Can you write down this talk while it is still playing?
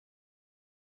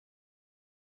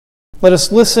Let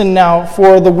us listen now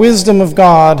for the wisdom of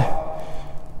God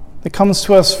that comes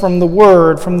to us from the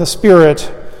Word, from the Spirit,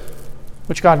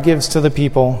 which God gives to the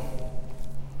people.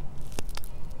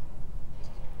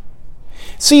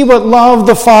 See what love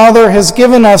the Father has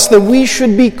given us, that we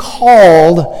should be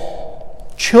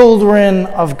called children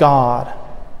of God.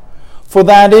 For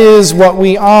that is what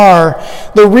we are.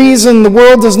 The reason the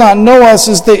world does not know us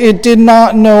is that it did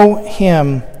not know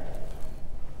Him.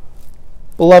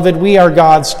 Beloved, we are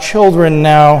God's children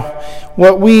now.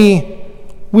 What we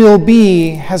will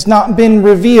be has not been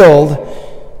revealed,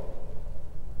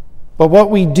 but what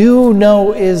we do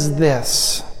know is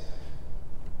this.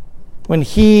 When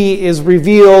He is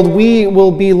revealed, we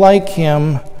will be like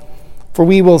Him, for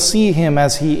we will see Him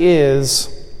as He is.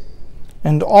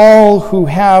 And all who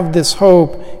have this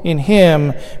hope in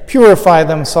Him purify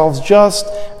themselves just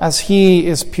as He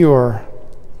is pure.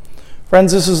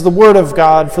 Friends, this is the word of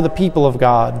God for the people of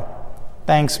God.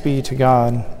 Thanks be to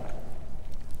God.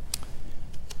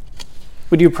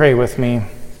 Would you pray with me?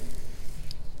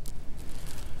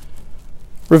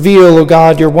 Reveal, O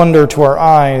God, your wonder to our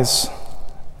eyes,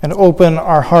 and open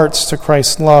our hearts to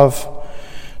Christ's love.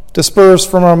 Disperse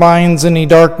from our minds any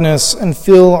darkness, and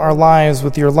fill our lives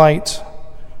with your light.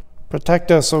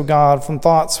 Protect us, O God, from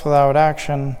thoughts without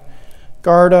action.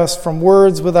 Guard us from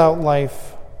words without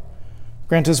life.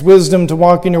 Grant us wisdom to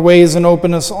walk in your ways, and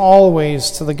open us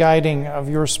always to the guiding of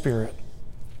your Spirit.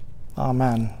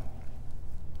 Amen.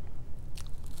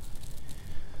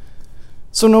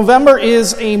 So November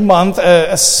is a month,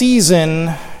 a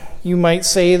season, you might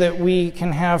say, that we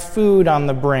can have food on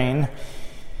the brain.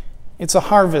 It's a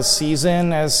harvest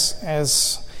season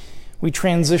as we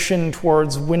transition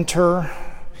towards winter.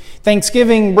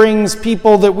 Thanksgiving brings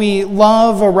people that we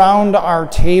love around our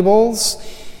tables.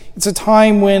 It's a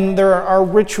time when there are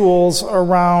rituals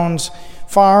around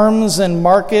farms and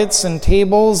markets and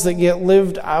tables that get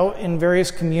lived out in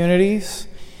various communities.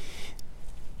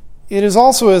 It is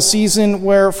also a season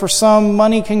where, for some,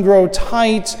 money can grow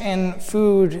tight and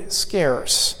food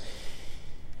scarce.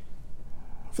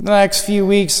 For the next few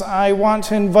weeks, I want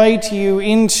to invite you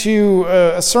into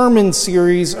a sermon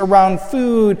series around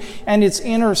food and its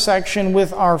intersection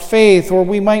with our faith, or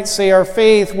we might say our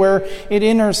faith where it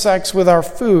intersects with our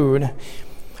food.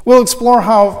 We'll explore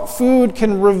how food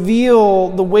can reveal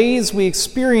the ways we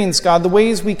experience God, the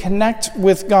ways we connect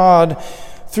with God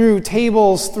through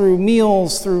tables, through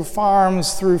meals, through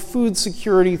farms, through food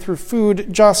security, through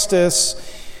food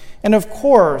justice. And of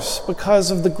course,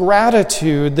 because of the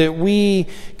gratitude that we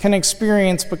can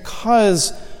experience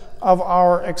because of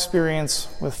our experience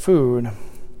with food.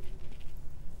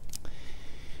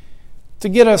 To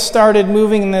get us started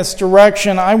moving in this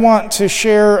direction, I want to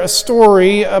share a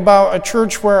story about a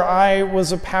church where I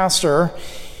was a pastor.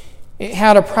 It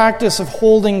had a practice of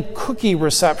holding cookie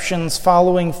receptions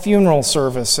following funeral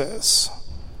services.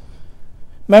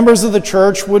 Members of the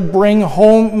church would bring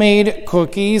homemade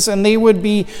cookies, and they would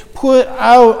be put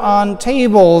out on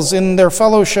tables in their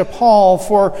fellowship hall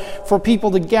for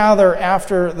people to gather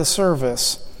after the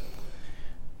service.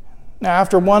 Now,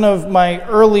 after one of my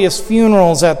earliest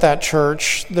funerals at that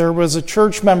church, there was a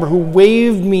church member who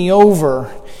waved me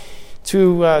over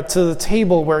to the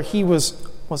table where he was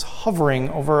hovering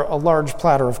over a large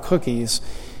platter of cookies.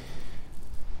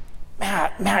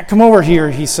 Matt, come over here,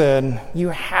 he said. You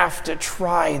have to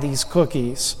try these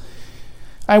cookies.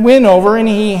 I went over and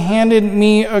he handed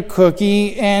me a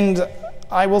cookie, and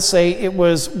I will say it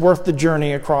was worth the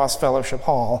journey across Fellowship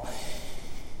Hall.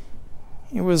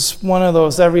 It was one of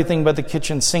those everything but the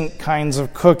kitchen sink kinds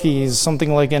of cookies,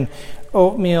 something like an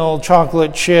oatmeal,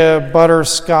 chocolate chip,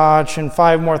 butterscotch, and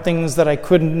 5 more things that I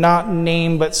could not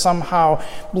name, but somehow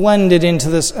blended into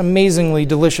this amazingly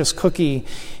delicious cookie.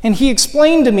 And he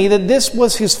explained to me that this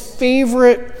was his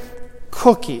favorite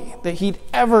cookie that he'd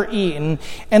ever eaten,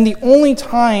 and the only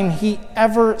time he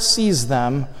ever sees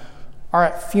them are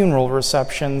at funeral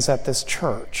receptions at this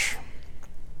church.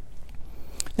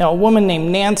 Now, a woman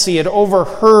named Nancy had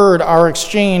overheard our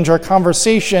exchange, our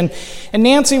conversation, and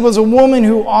Nancy was a woman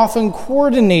who often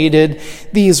coordinated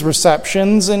these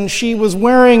receptions, and she was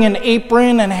wearing an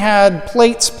apron and had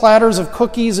platters of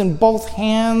cookies in both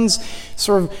hands,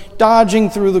 sort of dodging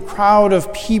through the crowd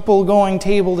of people going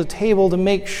table to table to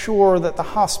make sure that the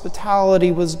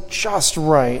hospitality was just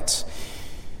right.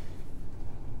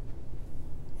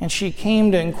 And she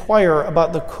came to inquire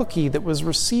about the cookie that was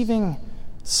receiving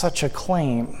such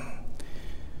acclaim.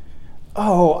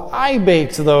 Oh, I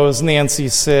baked those, Nancy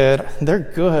said. They're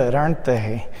good, aren't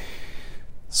they?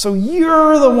 So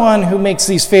you're the one who makes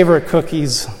these favorite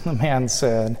cookies, the man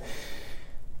said.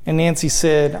 And Nancy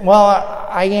said, well,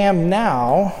 I am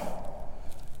now.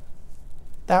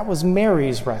 that was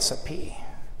Mary's recipe.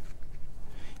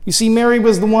 You see, Mary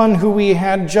was the one who we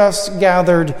had just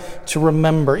gathered to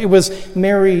remember. It was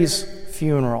Mary's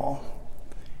funeral,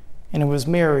 and it was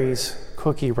Mary's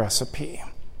cookie recipe.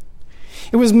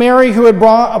 It was Mary who had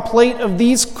brought a plate of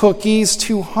these cookies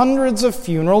to hundreds of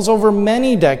funerals over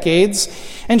many decades,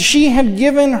 and she had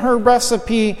given her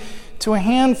recipe to a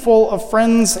handful of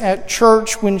friends at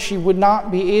church when she would not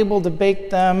be able to bake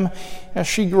them as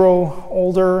she grew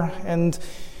older and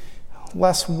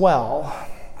less well.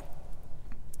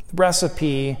 The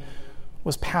recipe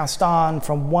was passed on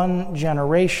from one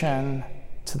generation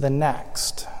to the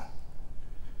next,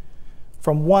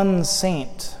 from one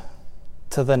saint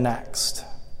to the next.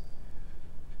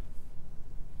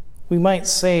 We might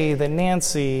say that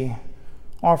Nancy,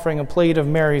 offering a plate of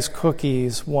Mary's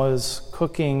cookies, was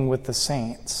cooking with the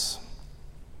saints.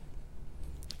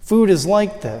 Food is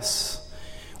like this.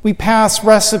 We pass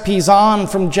recipes on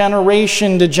from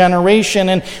generation to generation,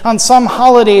 and on some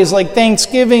holidays like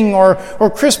Thanksgiving or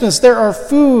Christmas, there are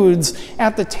foods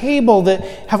at the table that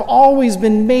have always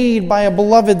been made by a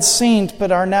beloved saint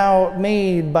but are now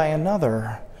made by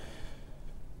another.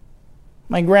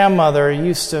 My grandmother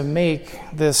used to make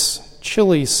this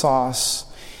chili sauce.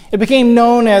 It became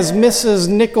known as Mrs.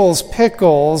 Nichols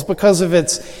Pickles because of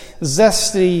its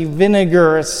zesty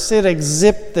vinegar, acidic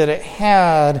zip that it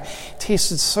had. It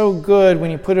tasted so good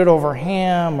when you put it over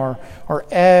ham or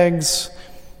eggs.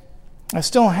 I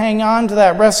still hang on to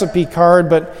that recipe card,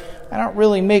 but I don't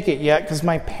really make it yet because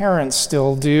my parents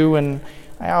still do, and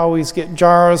I always get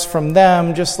jars from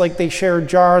them, just like they share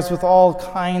jars with all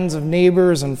kinds of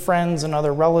neighbors and friends and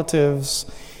other relatives.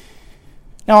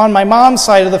 Now, on my mom's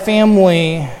side of the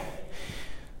family,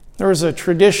 there's a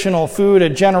traditional food, a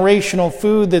generational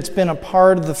food that's been a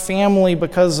part of the family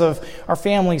because of our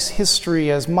family's history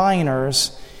as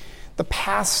miners. The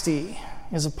pasty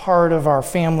is a part of our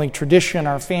family tradition,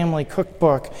 our family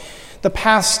cookbook. The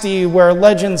pasty, where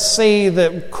legends say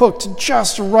that cooked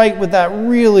just right with that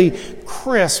really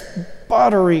crisp,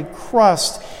 buttery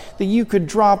crust, that you could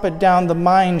drop it down the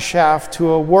mine shaft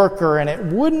to a worker and it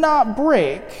would not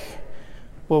break,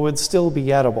 but would still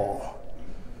be edible.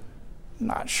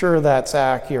 Not sure that's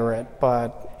accurate,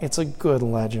 but it's a good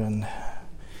legend.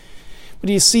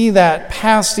 But you see, that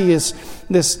pasty is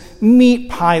this meat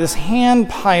pie, this hand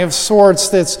pie of sorts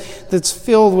that's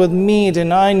filled with meat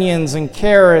and onions and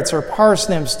carrots or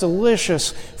parsnips,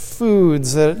 delicious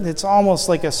foods. It's almost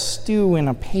like a stew in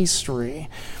a pastry.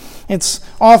 It's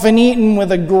often eaten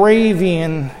with a gravy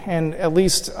and at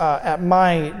least at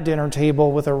my dinner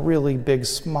table, with a really big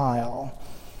smile.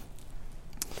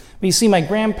 But you see, my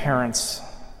grandparents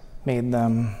made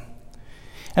them.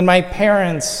 And my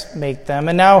parents make them.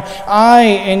 And now I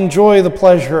enjoy the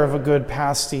pleasure of a good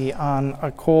pasty on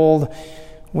a cold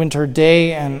winter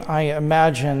day, and I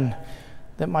imagine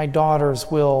that my daughters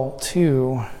will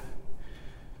too.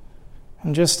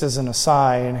 And just as an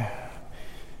aside,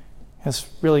 has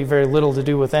really very little to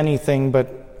do with anything,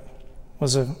 but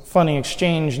was a funny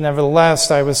exchange.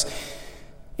 Nevertheless, I was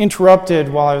interrupted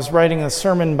while I was writing a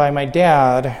sermon by my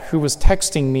dad, who was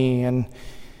texting me, and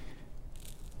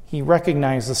he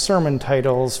recognized the sermon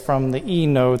titles from the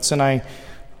e-notes, and I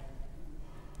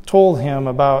told him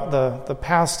about the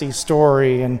pasty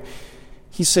story, and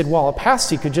he said, well, a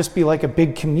pasty could just be like a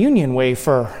big communion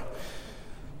wafer.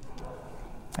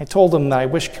 I told him that I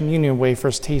wish communion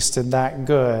wafers tasted that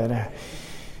good.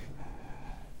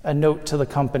 A note to the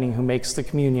company who makes the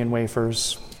communion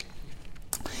wafers.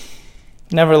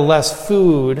 Nevertheless,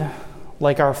 food,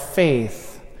 like our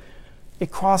faith,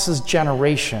 it crosses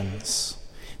generations.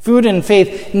 Food and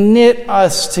faith knit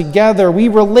us together. We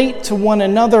relate to one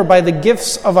another by the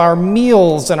gifts of our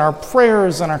meals and our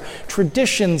prayers and our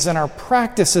traditions and our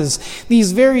practices,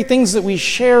 these very things that we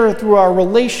share through our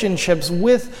relationships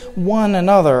with one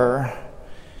another.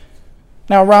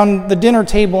 Now, around the dinner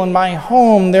table in my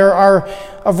home, there are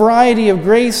a variety of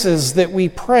graces that we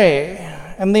pray,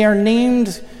 and they are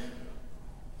named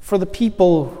for the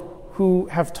people who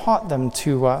have taught them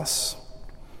to us.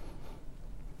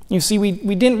 You see, we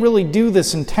didn't really do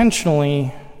this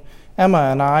intentionally, Emma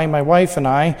and I, my wife and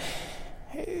I.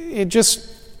 It just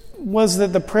was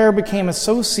that the prayer became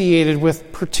associated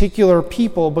with particular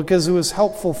people because it was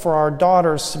helpful for our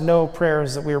daughters to know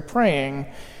prayers that we were praying.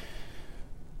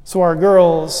 So our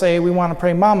girls say, we want to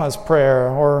pray Mama's prayer,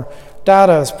 or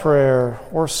Dada's prayer,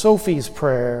 or Sophie's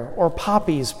prayer, or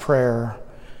Poppy's prayer.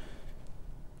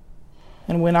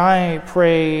 And when I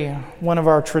pray one of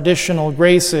our traditional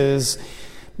graces,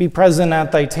 be present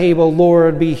at thy table,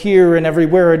 Lord, be here and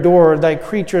everywhere adored, thy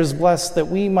creatures blessed, that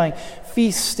we might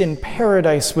feast in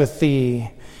paradise with thee.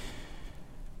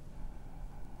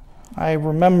 I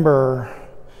remember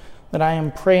that I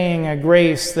am praying a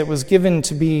grace that was given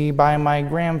to me by my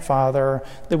grandfather,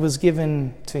 that was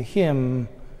given to him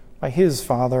by his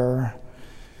father.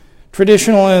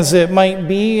 Traditional as it might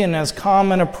be, and as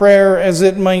common a prayer as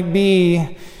it might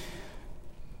be,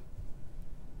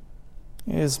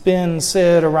 it has been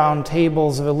said around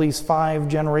tables of at least 5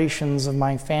 generations of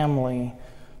my family,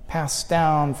 passed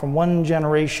down from one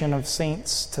generation of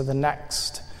saints to the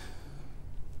next,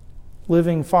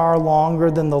 living far longer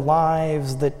than the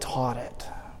lives that taught it.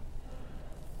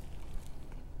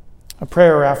 A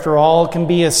prayer, after all, can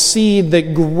be a seed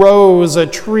that grows, a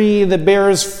tree that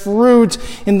bears fruit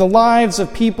in the lives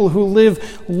of people who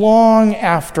live long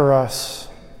after us.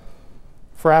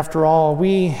 For after all,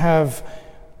 we have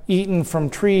eaten from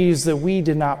trees that we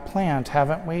did not plant,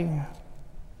 haven't we?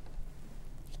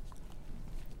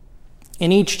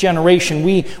 In each generation,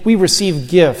 we receive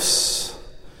gifts,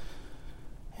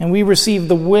 and we receive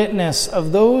the witness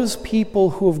of those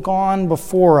people who have gone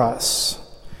before us.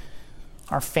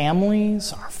 Our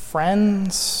families, our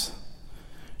friends,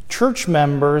 church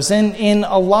members, and in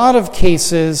a lot of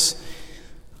cases,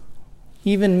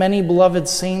 even many beloved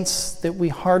saints that we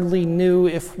hardly knew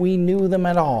if we knew them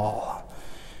at all.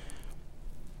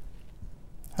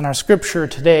 And our scripture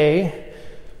today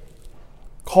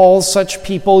calls such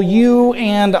people, you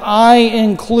and I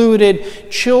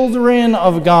included, children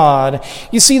of God.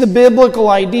 You see, the biblical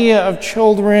idea of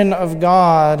children of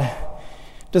God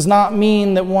does not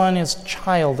mean that one is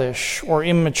childish or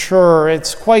immature.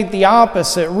 It's quite the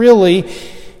opposite, really.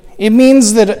 It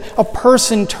means that a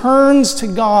person turns to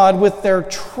God with their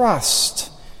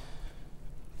trust,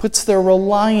 puts their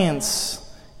reliance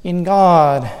in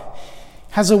God,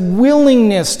 has a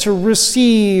willingness to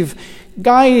receive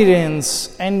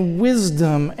guidance and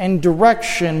wisdom and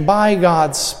direction by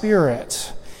God's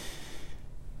Spirit.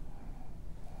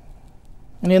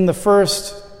 And in the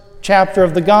first chapter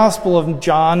of the Gospel of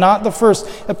John, not the first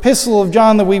epistle of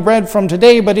John that we read from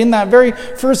today, but in that very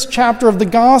first chapter of the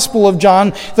Gospel of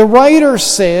John, the writer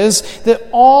says that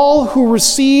all who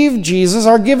receive Jesus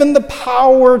are given the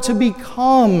power to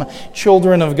become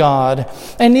children of God.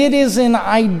 And it is an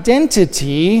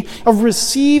identity of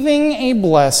receiving a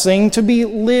blessing to be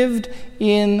lived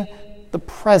in the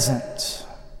present,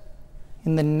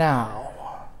 in the now.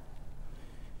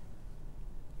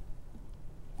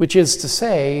 Which is to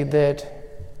say that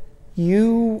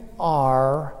you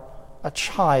are a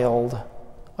child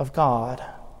of God.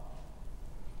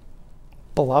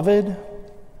 Beloved,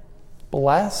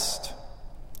 blessed,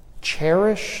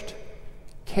 cherished,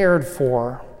 cared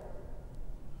for.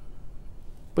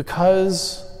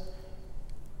 Because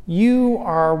you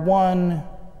are one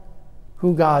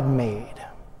who God made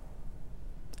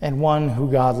and one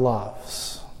who God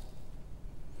loves.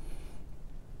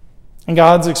 And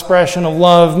God's expression of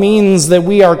love means that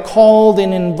we are called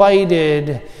and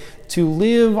invited to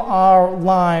live our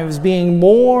lives being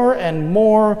more and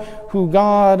more who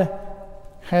God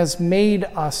has made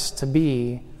us to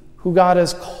be, who God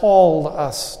has called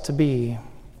us to be.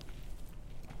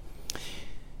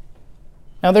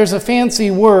 Now, there's a fancy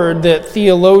word that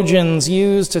theologians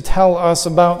use to tell us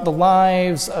about the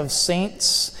lives of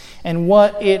saints and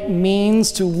what it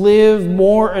means to live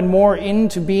more and more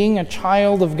into being a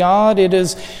child of God. It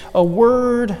is a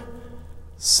word,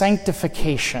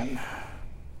 sanctification.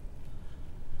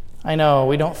 I know,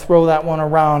 we don't throw that one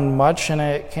around much, and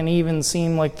it can even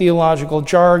seem like theological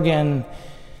jargon.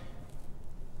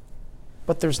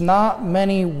 But there's not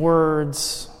many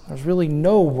words, there's really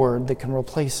no word that can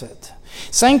replace it.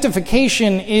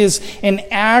 Sanctification is an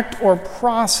act or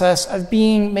process of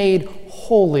being made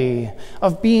holy,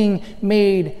 of being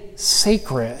made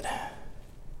sacred.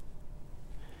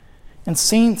 And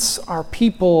saints are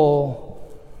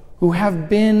people who have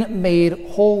been made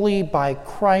holy by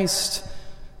Christ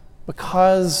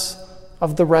because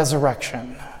of the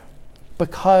resurrection,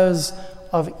 because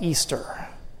of Easter.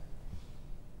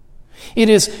 It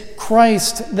is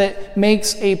Christ that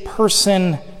makes a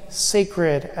person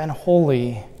sacred and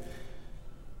holy.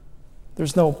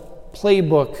 There's no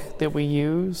playbook that we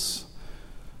use.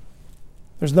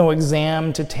 There's no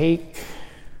exam to take.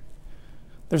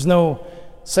 There's no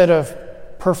set of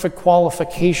perfect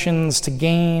qualifications to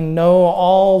gain. No,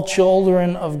 all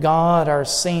children of God are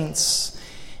saints.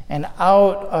 And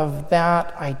out of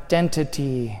that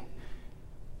identity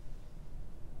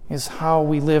is how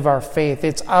we live our faith.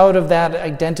 It's out of that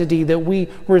identity that we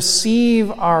receive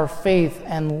our faith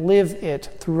and live it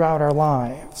throughout our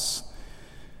lives.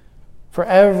 For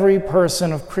every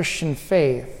person of Christian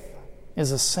faith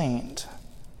is a saint.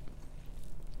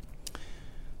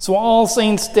 So All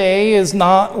Saints' Day is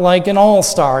not like an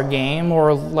all-star game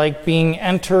or like being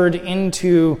entered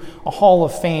into a hall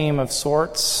of fame of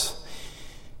sorts.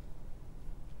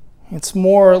 It's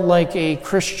more like a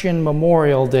Christian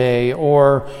Memorial Day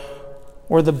or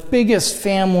the biggest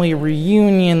family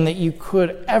reunion that you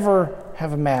could ever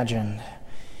have imagined.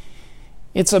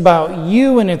 It's about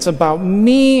you and it's about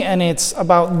me and it's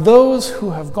about those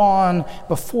who have gone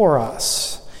before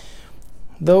us,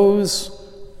 those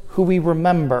who we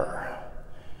remember,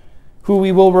 who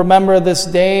we will remember this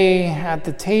day at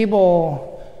the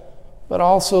table, but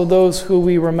also those who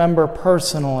we remember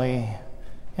personally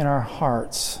in our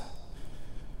hearts.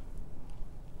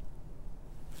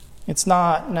 It's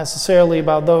not necessarily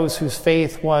about those whose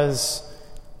faith was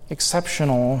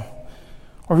exceptional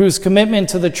or whose commitment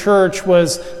to the church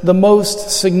was the most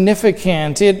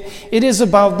significant. It is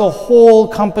about the whole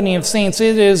company of saints.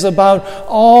 It is about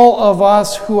all of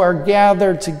us who are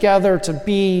gathered together to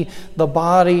be the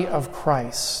body of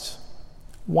Christ.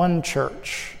 One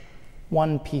church,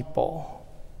 one people.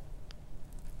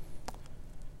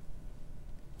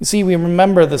 You see, we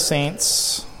remember the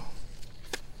saints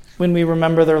when we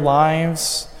remember their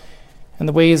lives and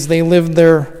the ways they lived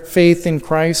their faith in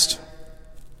Christ.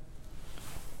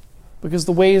 Because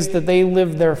the ways that they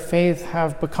lived their faith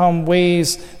have become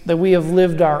ways that we have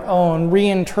lived our own,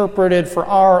 reinterpreted for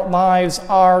our lives,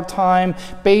 our time,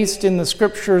 based in the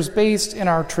Scriptures, based in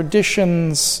our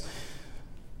traditions.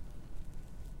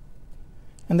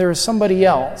 And there is somebody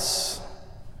else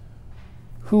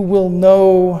who will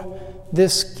know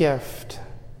this gift,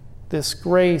 this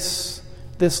grace,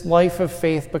 this life of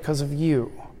faith because of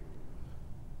you,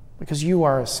 because you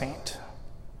are a saint.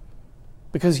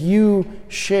 Because you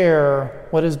share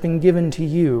what has been given to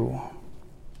you.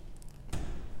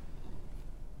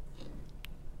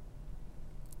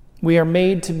 We are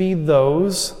made to be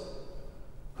those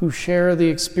who share the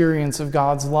experience of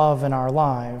God's love in our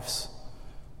lives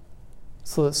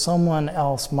so that someone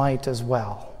else might as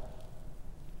well.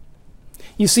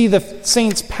 You see, the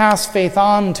saints pass faith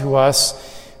on to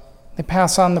us. They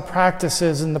pass on the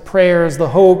practices and the prayers, the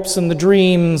hopes and the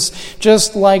dreams,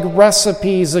 just like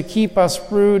recipes that keep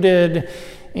us rooted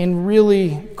in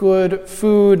really good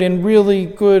food, in really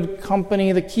good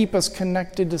company, that keep us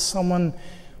connected to someone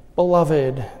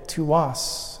beloved to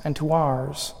us and to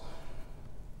ours.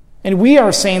 And we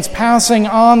are saints passing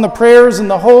on the prayers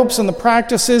and the hopes and the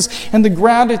practices and the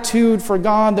gratitude for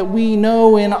God that we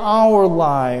know in our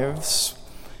lives.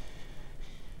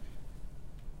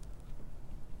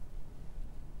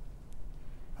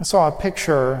 I saw a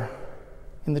picture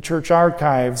in the church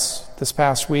archives this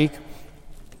past week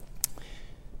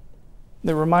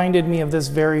that reminded me of this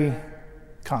very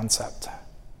concept.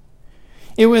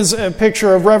 It was a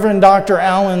picture of Reverend Dr.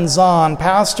 Alan Zahn,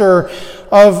 pastor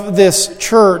of this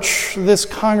church, this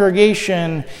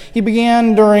congregation. He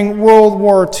began during World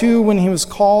War II when he was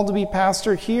called to be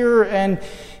pastor here, and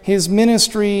his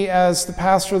ministry as the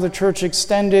pastor of the church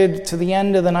extended to the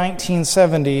end of the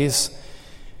 1970s.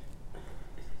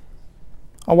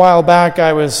 A while back,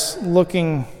 I was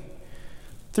looking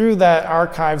through that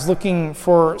archives, looking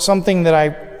for something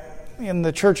that in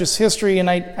the church's history, and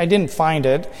I didn't find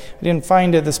it. I didn't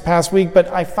find it this past week, but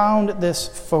I found this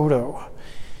photo.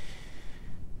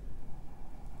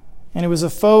 And it was a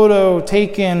photo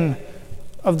taken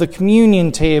of the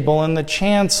communion table in the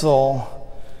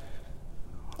chancel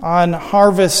on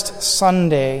Harvest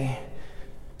Sunday,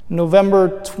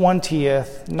 November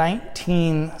 20th,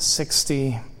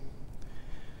 1960.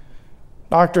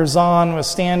 Dr. Zahn was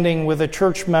standing with a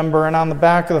church member, and on the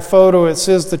back of the photo it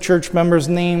says the church member's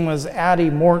name was Addie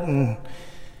Morton.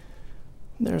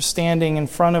 They're standing in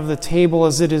front of the table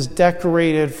as it is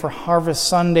decorated for Harvest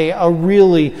Sunday, a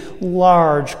really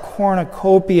large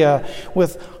cornucopia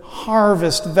with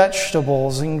harvest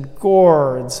vegetables and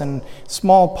gourds and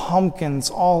small pumpkins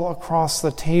all across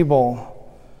the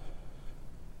table.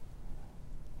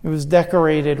 It was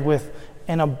decorated with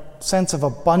a sense of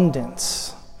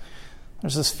abundance.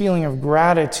 There's this feeling of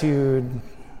gratitude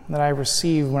that I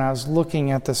received when I was looking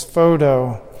at this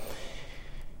photo.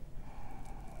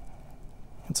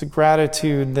 It's a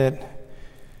gratitude that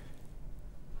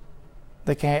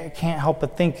I can't help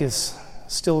but think is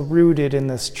still rooted in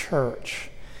this church.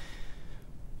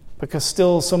 Because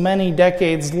still so many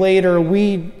decades later,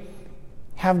 we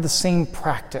have the same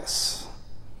practice.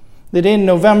 That in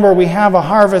November we have a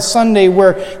Harvest Sunday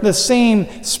where the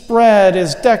same spread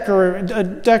is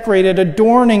decorated,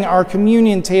 adorning our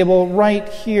communion table right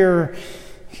here.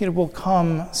 It will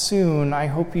come soon. I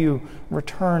hope you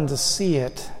return to see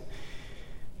it.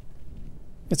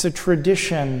 It's a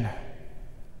tradition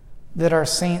that our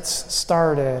saints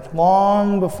started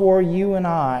long before you and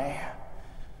I.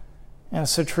 And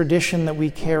it's a tradition that we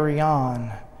carry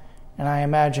on, and I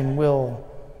imagine will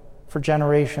for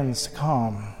generations to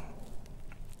come.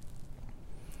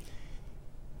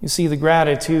 You see, the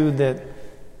gratitude that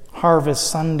Harvest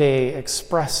Sunday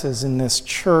expresses in this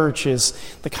church is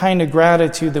the kind of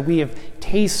gratitude that we have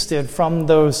tasted from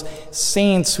those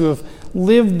saints who have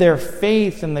lived their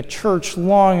faith in the church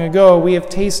long ago. We have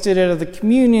tasted it at the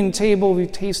communion table.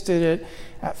 We've tasted it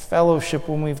at fellowship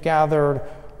when we've gathered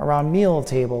around meal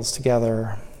tables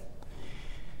together.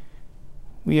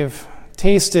 We have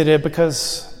tasted it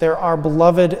because there are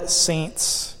beloved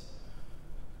saints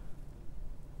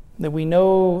that we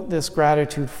know this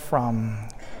gratitude from,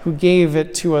 who gave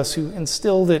it to us, who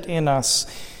instilled it in us.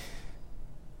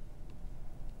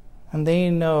 And they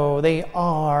know they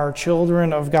are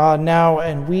children of God now,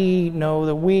 and we know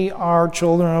that we are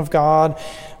children of God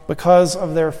because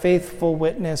of their faithful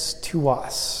witness to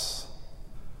us.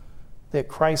 That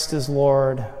Christ is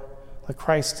Lord, that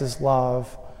Christ is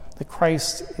love, that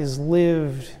Christ is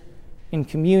lived in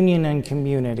communion and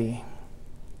community.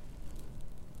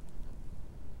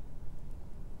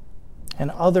 And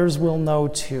others will know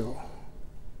too.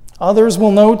 Others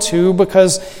will know too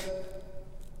because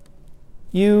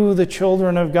you, the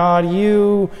children of God,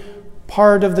 you,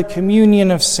 part of the communion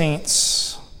of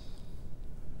saints,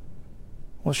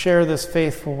 will share this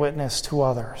faithful witness to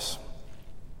others.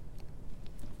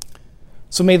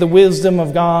 So may the wisdom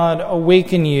of God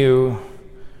awaken you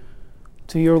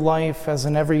to your life as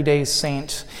an everyday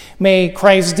saint. May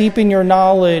Christ deepen your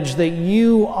knowledge that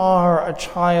you are a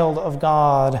child of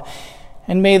God.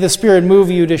 And may the Spirit move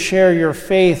you to share your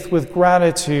faith with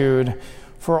gratitude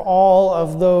for all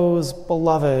of those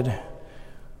beloved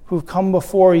who've come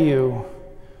before you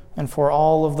and for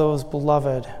all of those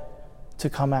beloved to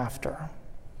come after.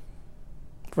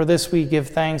 For this we give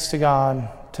thanks to God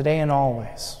today and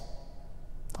always.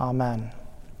 Amen.